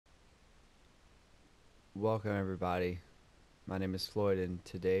Welcome everybody. My name is Floyd and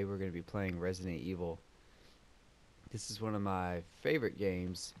today we're going to be playing Resident Evil. This is one of my favorite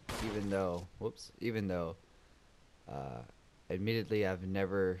games even though uh, admittedly I've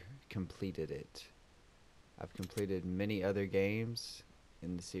never completed it. I've completed many other games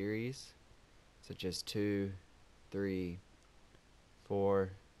in the series such as 2, 3, 4,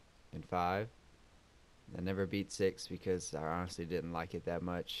 and 5. I never beat 6 because I honestly didn't like it that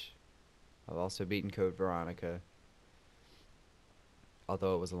much. I've also beaten Code Veronica,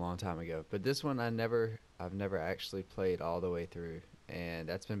 although it was a long time ago. But this one I've never actually played all the way through, and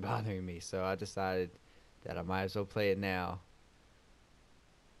that's been bothering me. So I decided that I might as well play it now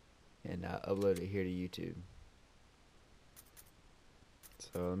and upload it here to YouTube.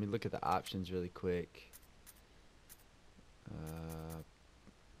 So let me look at the options really quick.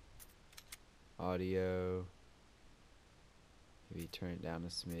 Audio, maybe turn it down a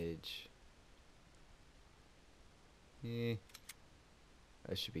smidge. Eh,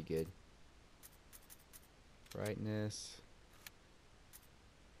 that should be good. Brightness,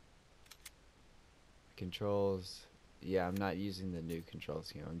 controls. Yeah, I'm not using the new control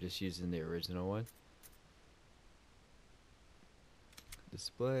scheme. I'm just using the original one.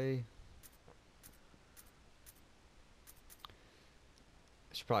 Display.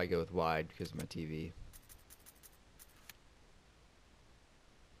 I should probably go with wide because of my TV.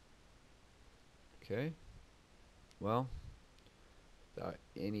 Okay. Well, without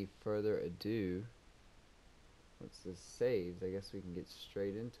any further ado, once this saves, I guess we can get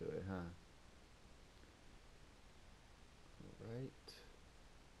straight into it, huh? Alright.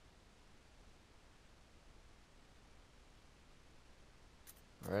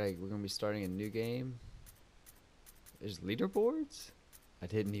 Alright, we're gonna be starting a new game. There's leaderboards? I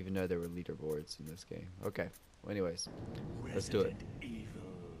didn't even know there were leaderboards in this game. Okay. Well, anyways, let's do it.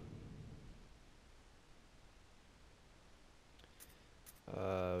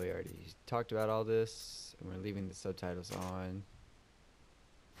 We already talked about all this, and we're leaving the subtitles on.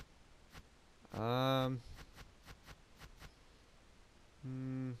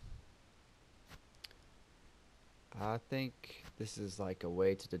 I think this is like a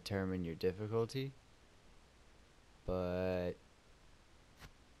way to determine your difficulty, but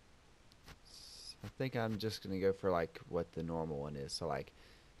I think I'm just gonna go for like what the normal one is. So like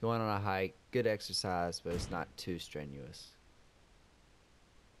going on a hike, good exercise, but it's not too strenuous.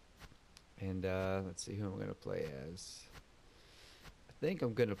 And let's see who I'm gonna play as. I think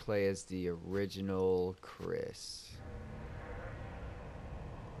I'm gonna play as the original Chris.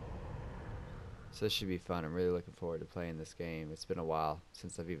 So this should be fun. I'm really looking forward to playing this game. It's been a while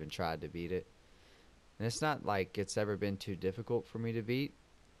since I've even tried to beat it. And it's not like it's ever been too difficult for me to beat.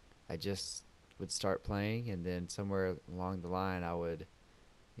 I just would start playing and then somewhere along the line I would,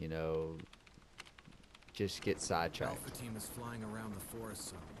 you know, just get sidetracked. Alpha team is flying around the forest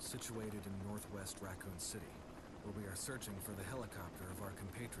zone situated in northwest Raccoon City, where we are searching for the helicopter of our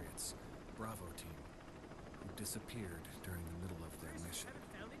compatriots, Bravo team, who disappeared during the middle of their mission.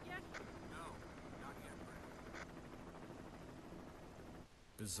 No, not yet, Brandon.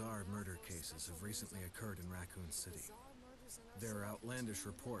 Bizarre murder cases have recently occurred in Raccoon City. There are outlandish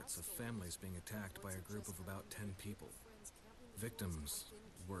reports of families being attacked by a group of about 10 people. Victims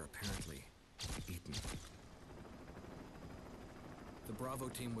were apparently eaten. The Bravo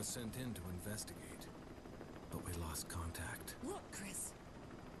team was sent in to investigate, but we lost contact. Look, Chris.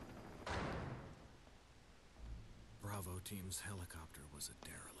 Bravo team's helicopter was a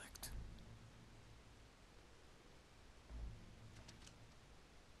derelict.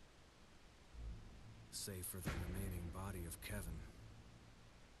 Save for the remaining body of Kevin.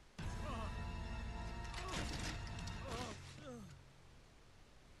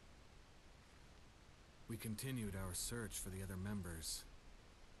 We continued our search for the other members,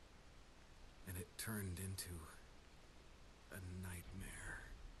 and it turned into a nightmare.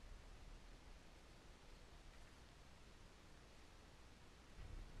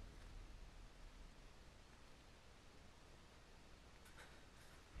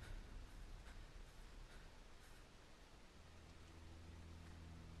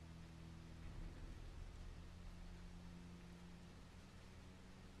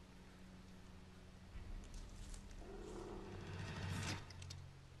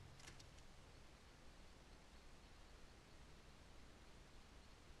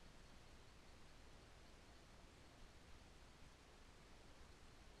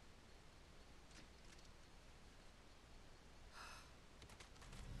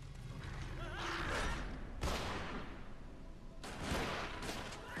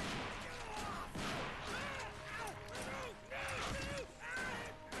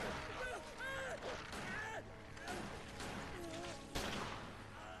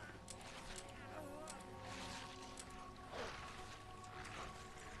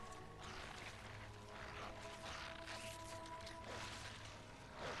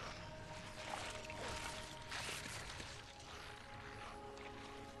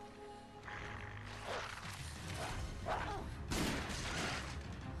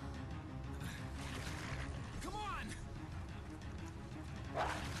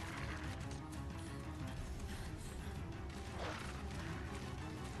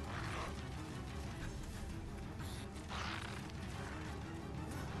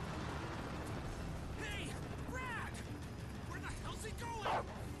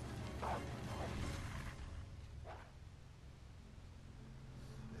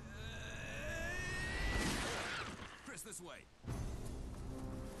 this way.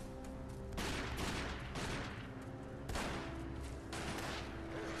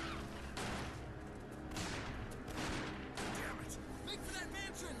 Damn it! Make for that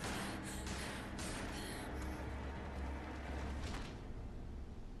mansion!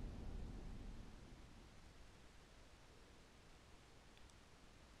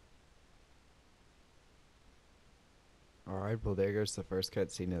 Alright, well there goes the first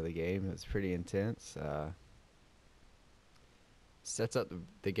cutscene of the game. It's pretty intense. Sets up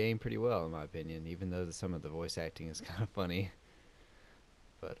the game pretty well in my opinion, even though some of the voice acting is kind of funny.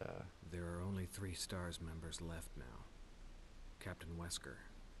 But There are only 3 STARS members left now. Captain Wesker,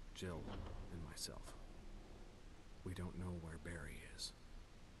 Jill, and myself. We don't know where Barry is.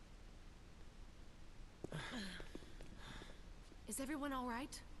 Is everyone all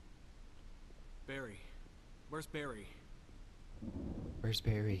right? Barry. Where's Barry? where's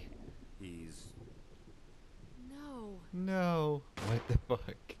Barry? He's... No. No. What the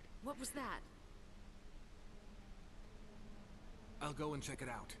fuck? What was that? I'll go and check it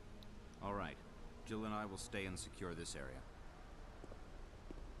out. All right. Jill and I will stay and secure this area.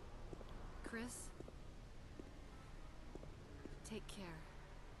 Chris? Take care.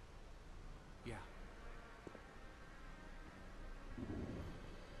 Yeah.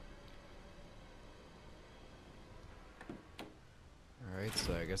 Alright,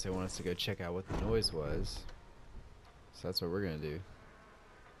 so I guess they want us to go check out what the noise was. So that's what we're gonna do.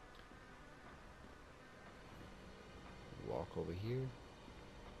 Walk over here.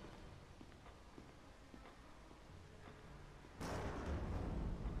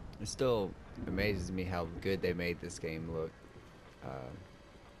 It still amazes me how good they made this game look. So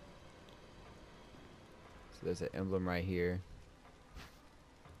there's an emblem right here.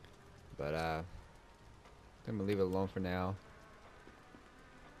 But I'm gonna leave it alone for now.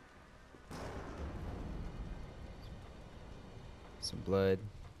 Some blood.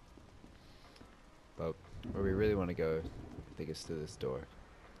 But where we really want to go, I think it's through this door.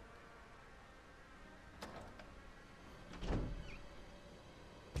 So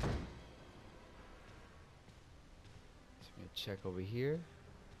I'm gonna check over here.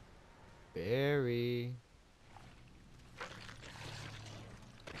 Barry.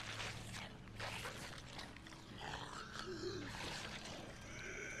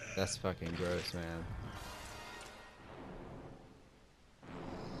 That's fucking gross, man.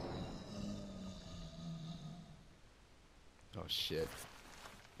 Oh shit.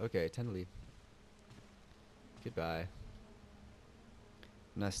 Okay, time to leave. Goodbye.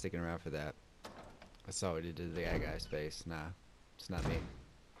 I'm not sticking around for that. I saw what he did to the guy's face. Nah, it's not me.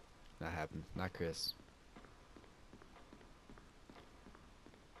 Not happening. Not Chris.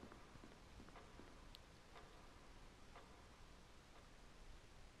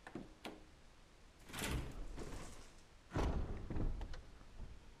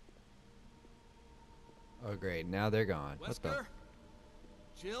 Oh great, now they're gone. What the? Wesker?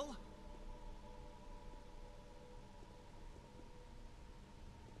 Jill?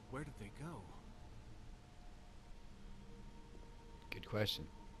 Where did they go? Good question.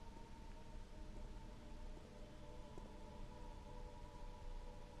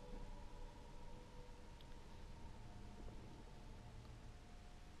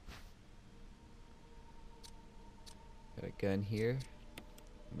 Got a gun here.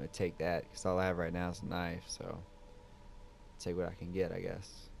 I'm gonna take that because all I have right now is a knife, so take what I can get, I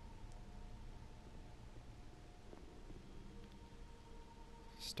guess.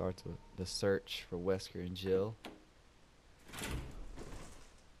 Start the search for Wesker and Jill.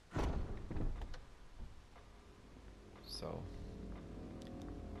 So,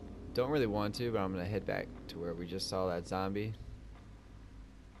 don't really want to, but I'm gonna head back to where we just saw that zombie.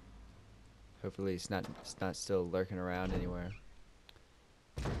 Hopefully, it's not still lurking around anywhere.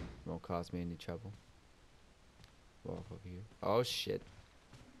 Won't cause me any trouble. Walk over here. Oh shit.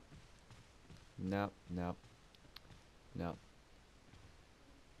 Nope, nope, nope.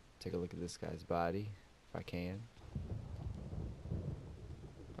 Take a look at this guy's body, if I can.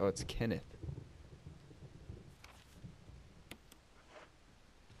 Oh, it's Kenneth.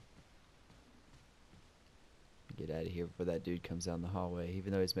 Get out of here before that dude comes down the hallway,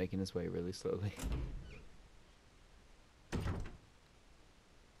 even though he's making his way really slowly.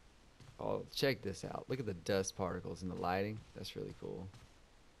 Oh, check this out. Look at the dust particles in the lighting. That's really cool.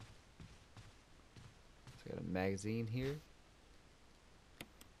 So I got a magazine here.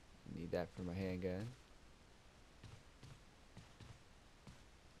 Need that for my handgun.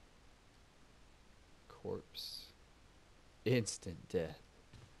 Corpse. Instant death.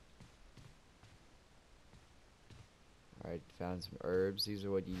 Alright, found some herbs. These are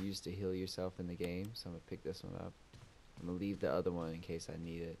what you use to heal yourself in the game, so I'm gonna pick this one up. I'm gonna leave the other one in case I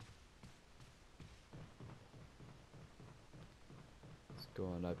need it. Let's go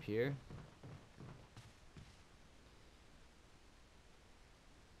on up here.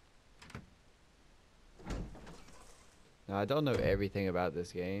 Now I don't know everything about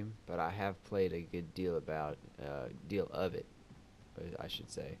this game, but I have played a good deal of it, I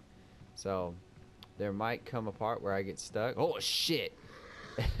should say. So there might come a part where I get stuck. Oh shit!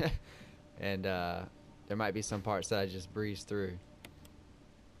 And there might be some parts that I just breeze through.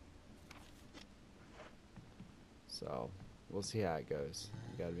 So we'll see how it goes.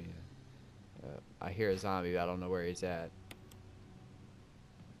 Gotta be. I hear a zombie, but I don't know where he's at.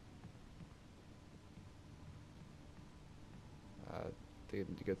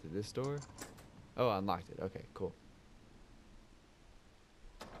 To go through this door. Oh, I unlocked it. Okay, cool.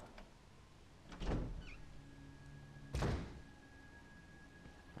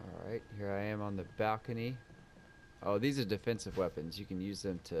 Alright, here I am on the balcony. Oh, these are defensive weapons. You can use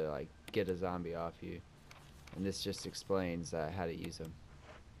them to, like, get a zombie off you. And this just explains how to use them.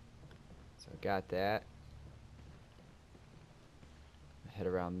 So I got that. Head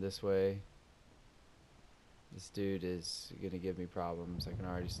around this way. This dude is gonna give me problems. I can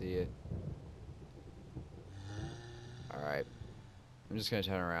already see it. Alright. I'm just gonna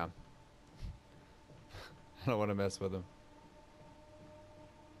turn around. I don't want to mess with him.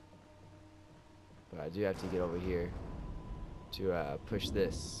 But I do have to get over here to push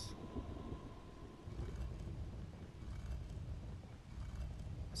this.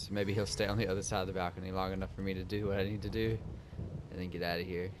 So maybe he'll stay on the other side of the balcony long enough for me to do what I need to do. And then get out of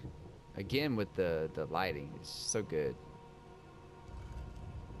here. Again with the lighting. It's so good.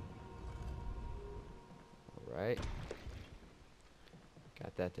 Alright.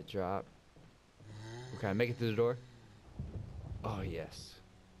 Got that to drop. Can I make it through the door? Oh, yes.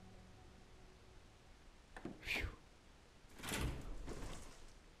 Phew.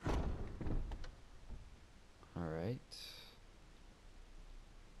 Alright.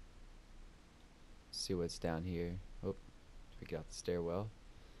 See what's down here. Oh, we get out the stairwell.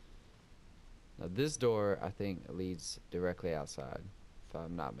 Now this door, I think, leads directly outside, if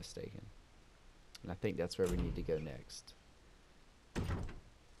I'm not mistaken. And I think that's where we need to go next.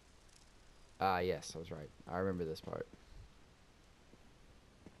 Ah, yes, I was right. I remember this part.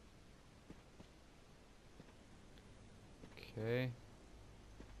 Okay.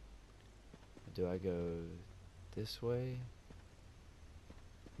 Do I go this way?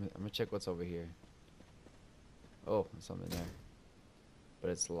 I'm gonna check what's over here. Oh, there's something there. But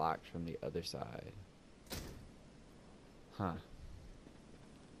it's locked from the other side. Huh.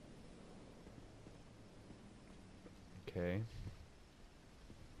 Okay.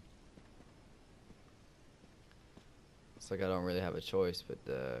 Looks like I don't really have a choice but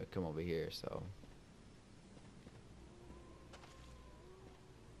to come over here, so.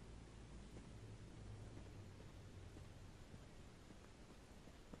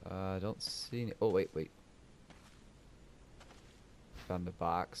 I don't see any. Oh, wait. Found a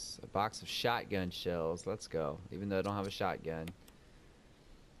box of shotgun shells. Let's go. Even though I don't have a shotgun.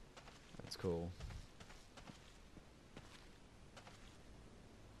 That's cool.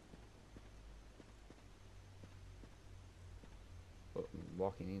 Oh, I'm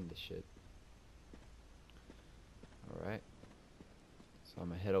walking into shit. Alright. So I'm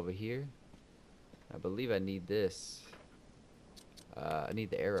gonna head over here. I believe I need this. I need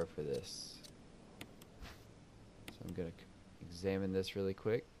the arrow for this. So I'm gonna examine this really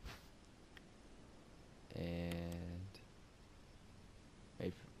quick. And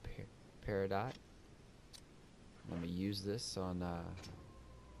maybe peridot. I'm gonna use this on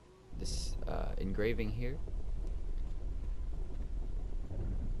this engraving here.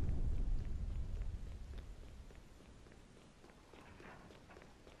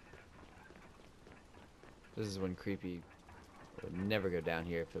 This is when creepy would never go down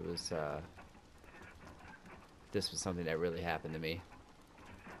here if it was this was something that really happened to me.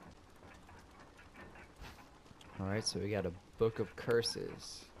 Alright, so we got a book of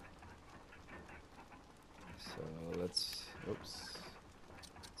curses. So let's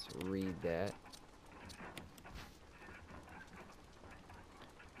read that.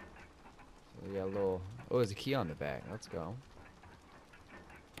 So we got a little, oh, there's a key on the back. Let's go.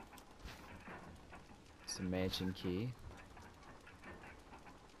 It's a mansion key.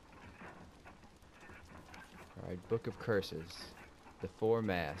 Alright, Book of Curses. The Four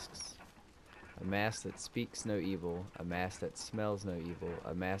Masks. A mask that speaks no evil, a mask that smells no evil,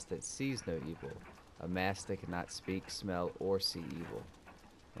 a mask that sees no evil, a mask that cannot speak, smell, or see evil.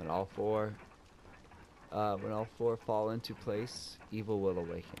 When all four fall into place, evil will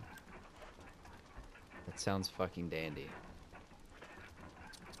awaken. That sounds fucking dandy.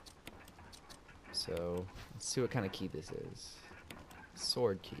 So, let's see what kind of key this is.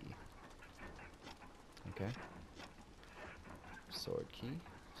 Sword key. Okay. Sword key.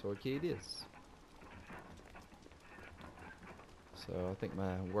 Sword key it is. So, I think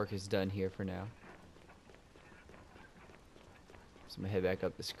my work is done here for now. So, I'm gonna head back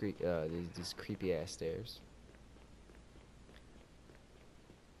up this these creepy ass stairs.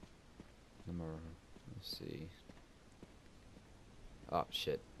 Let's see. Oh,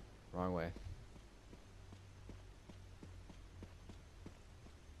 shit. Wrong way.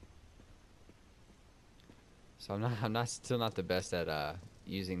 So still not the best at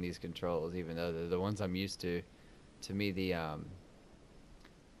using these controls, even though they're the ones I'm used to. To me, the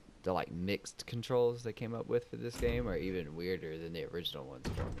like mixed controls they came up with for this game are even weirder than the original ones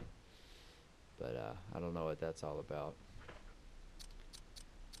for me. But I don't know what that's all about.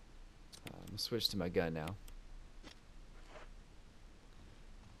 I'm gonna switch to my gun now.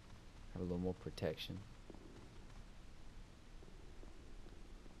 Have a little more protection.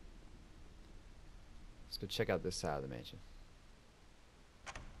 Let's go check out this side of the mansion.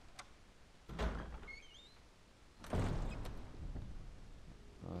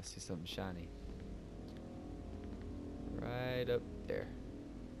 Oh, I see something shiny. Right up there.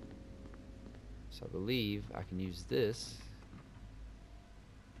 So I believe I can use this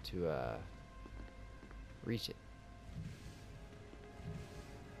to reach it.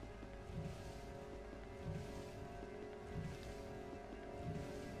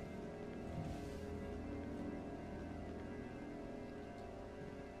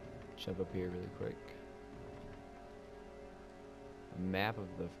 Jump up here really quick. A map of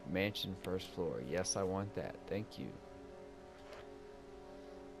the mansion first floor. Yes, I want that. Thank you.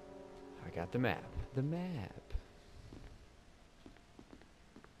 I got the map. The map.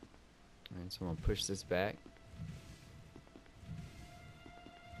 Alright, so I'm gonna push this back.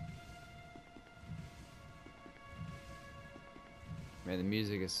 Man, the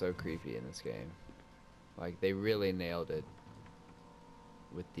music is so creepy in this game. Like, they really nailed it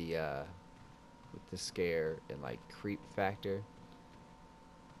with the scare and like creep factor.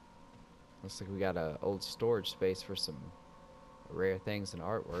 Looks like we got a old storage space for some rare things and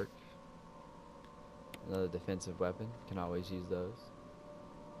artwork. Another defensive weapon, can always use those.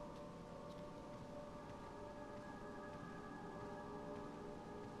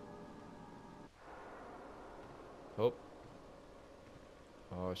 Oh.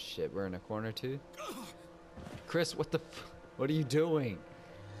 Oh shit, we're in a corner too? Chris, what the what are you doing?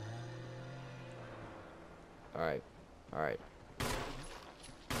 Alright. Alright.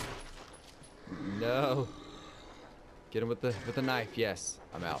 No. Get him with the knife, yes.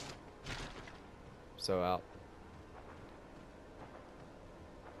 I'm out. So out.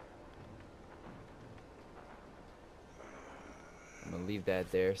 I'm gonna leave that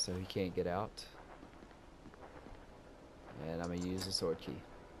there so he can't get out. And I'm gonna use the sword key.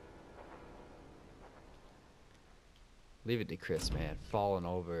 Leave it to Chris, man. Falling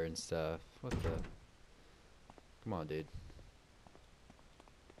over and stuff. What the? Come on, dude.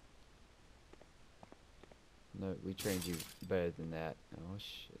 No, we trained you better than that. Oh,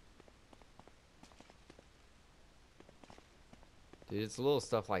 shit. Dude, it's little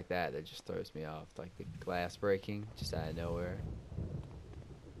stuff like that that just throws me off. Like the glass breaking just out of nowhere.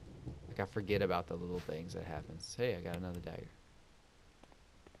 Like I forget about the little things that happens. Hey, I got another dagger.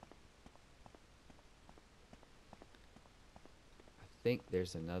 I think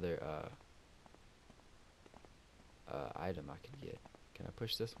there's another item I can get. Can I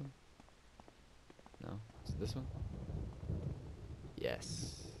push this one? No? Is it this one?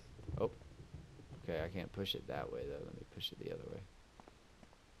 Yes. Oh. Okay, I can't push it that way though. Let me push it the other way.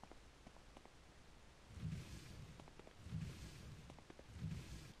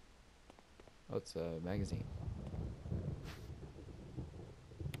 Oh, it's a magazine.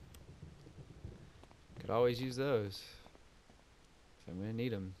 Could always use those. I'm gonna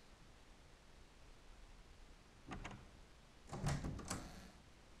need them.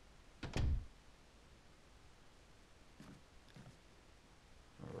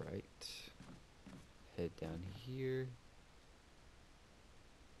 Alright. Head down here.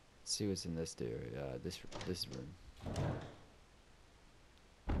 Let's see what's in this this room.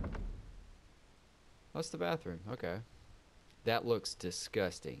 That's the bathroom. Okay. That looks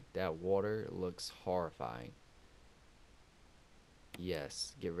disgusting. That water looks horrifying.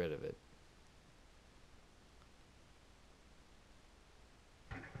 Yes, get rid of it.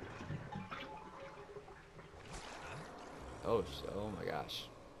 Oh my gosh.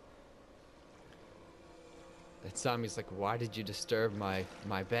 That zombie's like, why did you disturb my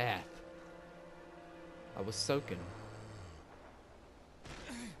bath? I was soaking.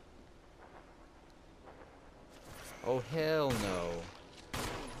 Oh, hell no.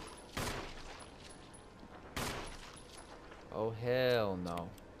 Oh, hell no.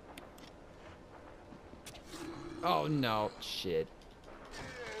 Oh, no. Shit.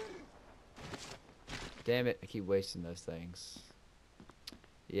 Damn it. I keep wasting those things.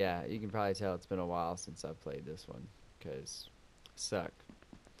 Yeah, you can probably tell it's been a while since I've played this one. Because I suck.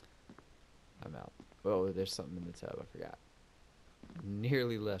 I'm out. Oh, there's something in the tub. I forgot.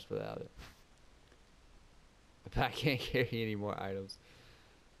 Nearly left without it. But I can't carry any more items.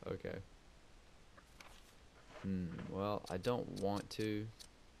 Okay. Well, I don't want to.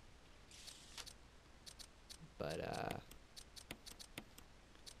 But,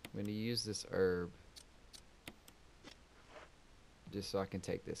 I'm going to use this herb. Just so I can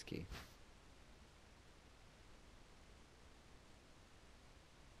take this key.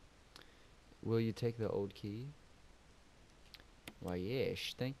 Will you take the old key? Why,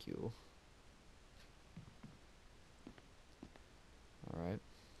 yes, thank you. Alright.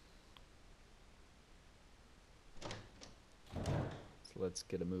 So let's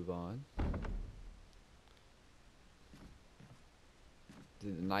get a move on.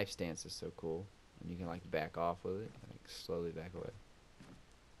 Dude, the knife stance is so cool. And you can like back off with it. Like slowly back away.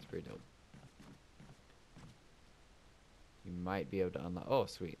 It's pretty dope. You might be able to unlock. Oh,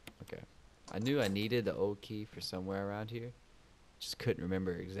 sweet. Okay. I knew I needed the old key for somewhere around here. Just couldn't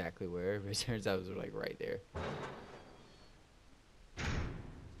remember exactly where, but it turns out it was like right there.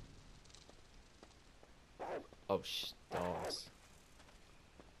 Oh, dogs.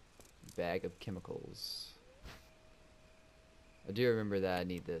 Bag of chemicals. I do remember that I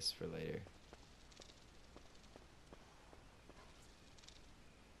need this for later.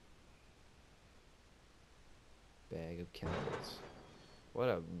 Bag of chemicals. What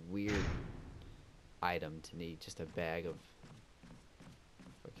a weird item to need. Just a bag of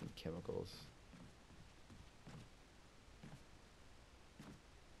fucking chemicals.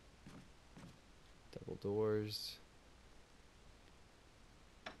 Double doors.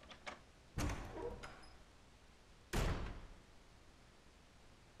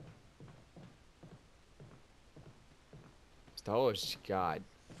 Oh, God.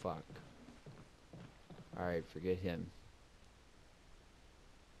 Fuck. Alright, forget him.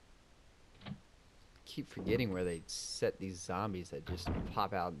 Keep forgetting where they set these zombies that just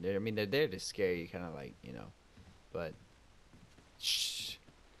pop out. I mean, they're there to scare you, kind of like, you know. But, shh.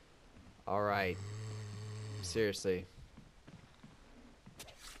 Alright. Seriously.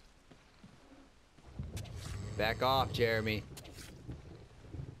 Back off, Jeremy.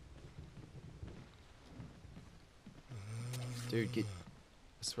 Dude, get... I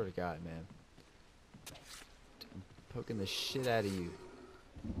swear to God, man. I'm poking the shit out of you.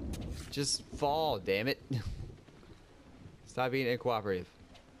 Just fall, damn it. Stop being uncooperative.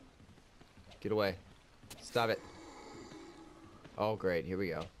 Get away. Stop it. Oh, great. Here we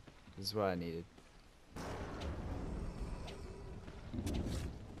go. This is what I needed.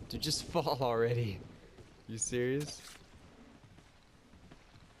 Dude, just fall already. You serious?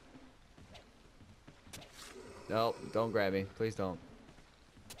 No, don't grab me. Please don't.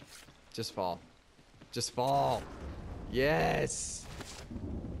 Just fall. Just fall. Yes!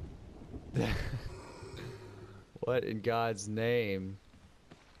 What in God's name?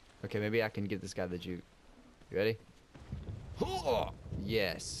 Okay, maybe I can give this guy the juke. You ready?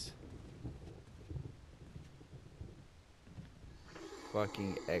 Yes.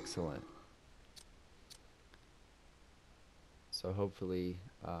 Fucking excellent. So hopefully,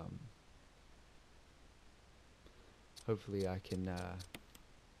 hopefully I can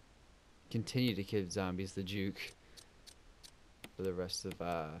continue to give zombies the juke for the rest of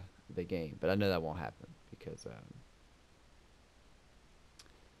the game. But I know that won't happen because I'm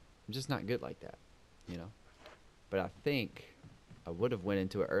just not good like that, you know. But I think I would have went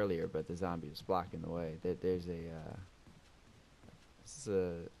into it earlier, but the zombie was blocking the way. There's a is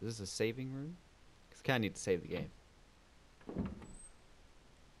this a saving room? Cause I kind of need to save the game.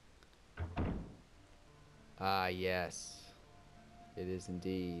 Ah, yes, it is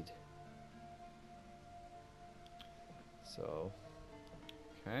indeed. So,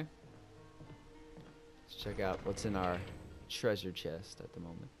 okay. Let's check out what's in our treasure chest at the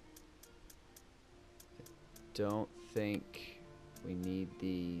moment. I don't think we need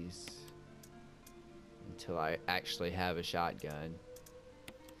these until I actually have a shotgun.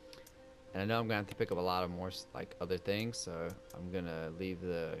 And I know I'm gonna have to pick up a lot of more like other things, so I'm gonna leave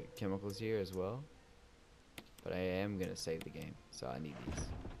the chemicals here as well. But I am gonna save the game, so I need these.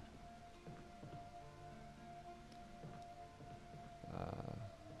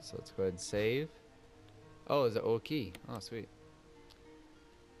 So let's go ahead and save. Oh, it's an old key. Oh, sweet.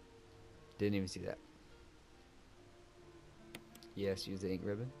 Didn't even see that. Yes, use the ink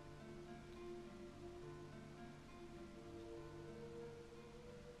ribbon.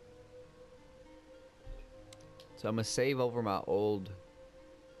 So I'm gonna save over my old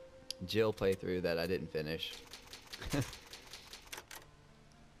Jill playthrough that I didn't finish.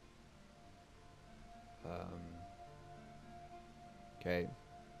 Okay.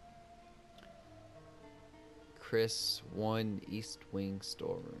 Chris 1 East Wing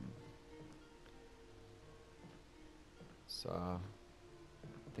storeroom. So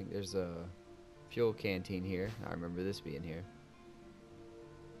I think there's a fuel canteen here. I remember this being here.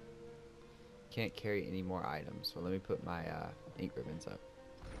 Can't carry any more items. So let me put my ink ribbons up.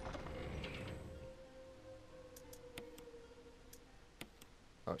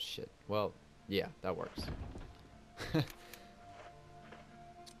 Oh shit. Well, yeah, that works.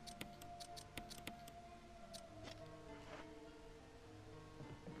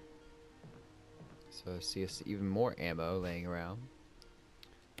 So see even more ammo laying around.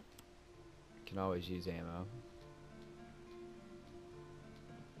 Can always use ammo.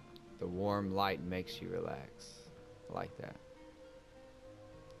 The warm light makes you relax. I like that.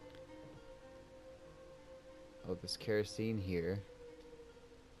 Oh, this kerosene here.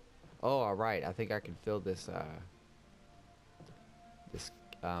 Oh, alright. I think I can fill this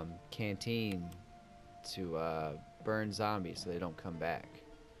canteen to burn zombies so they don't come back.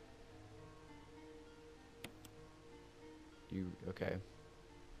 Okay.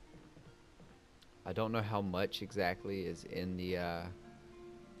 I don't know how much exactly is in the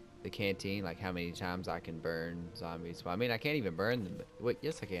canteen, like how many times I can burn zombies. Well, I mean, I can't even burn them. Wait,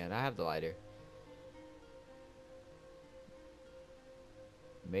 yes I can. I have the lighter.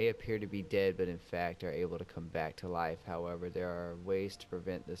 May appear to be dead, but in fact are able to come back to life. However, there are ways to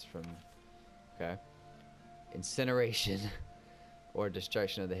prevent this from... Okay. Incineration or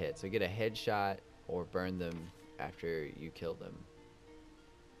destruction of the head. So get a headshot or burn them after you kill them.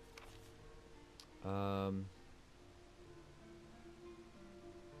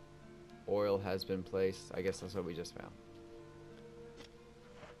 Oil has been placed. I guess that's what we just found.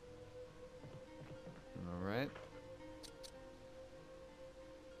 Alright.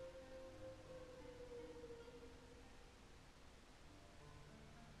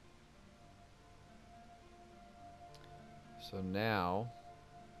 So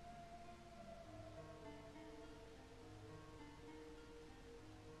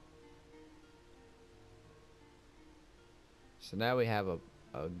now we have a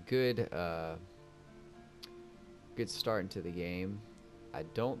good good start into the game. I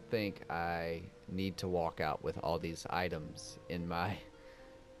don't think I need to walk out with all these items in my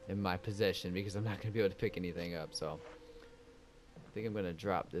possession because I'm not going to be able to pick anything up. So I think I'm going to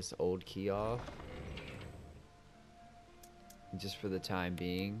drop this old key off just for the time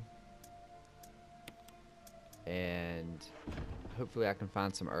being, and hopefully I can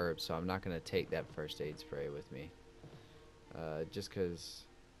find some herbs. So I'm not going to take that first aid spray with me. Just because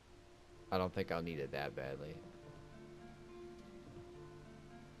I don't think I'll need it that badly.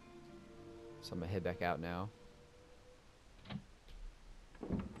 So I'm gonna head back out now.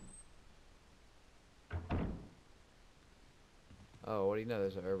 Oh, what do you know?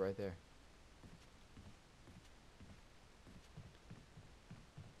 There's an herb right there.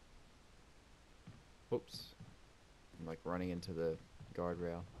 Whoops. I'm like running into the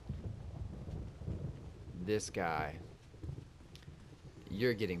guardrail. This guy.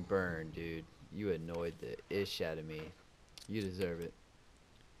 You're getting burned, dude. You annoyed the ish out of me. You deserve it.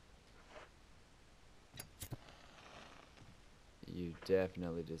 You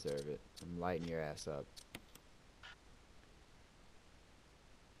definitely deserve it. I'm lighting your ass up.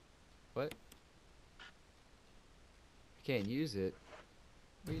 What? I can't use it.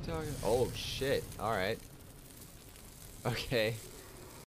 What are you talking? Oh shit. Alright. Okay.